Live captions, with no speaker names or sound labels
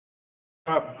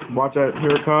Up. Watch that.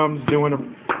 Here it comes. Doing a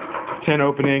 10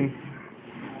 opening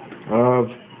of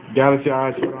Galaxy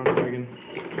Eyes on Dragon.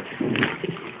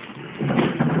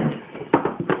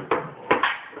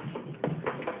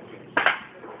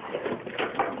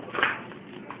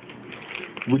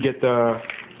 We get the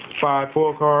 5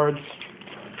 foil cards,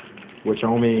 which I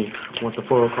only want the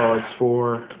foil cards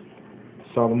for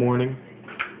Solid Morning.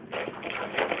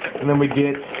 And then we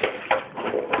get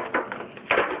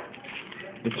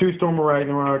the 2 Storm of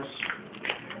Ragnaroks,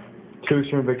 2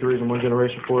 Extreme Victories, and 1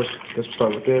 Generation Force. Guess we'll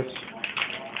start with this.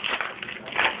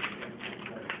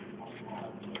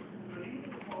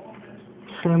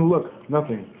 And look,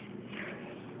 nothing.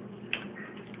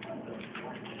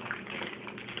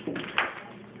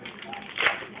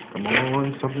 Come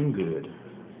on, something good.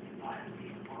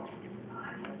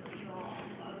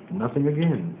 Nothing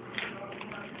again.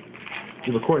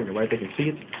 You're recording it, right? They can see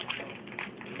it.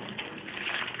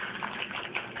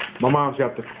 My mom's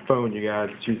got the phone, you guys.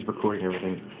 She's recording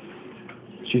everything.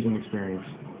 She's an experience.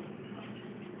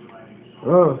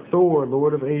 Oh, Thor,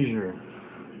 Lord of Asia.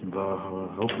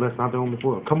 Hopefully that's not the only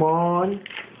foil. Come on.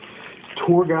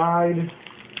 Tour guide.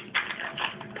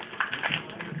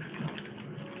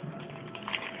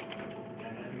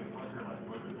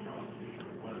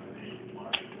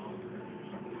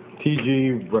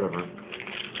 TG, whatever.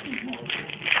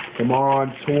 Come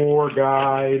on, tour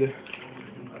guide.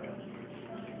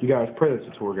 You guys pray that's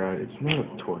a tour guide. It's not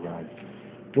a tour guide.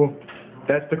 Well,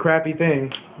 that's the crappy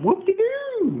thing.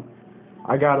 Whoop-de-doo!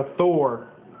 I got a Thor.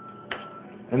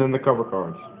 And then the cover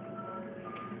cards.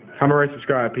 Comment, rate,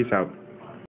 subscribe. Peace out.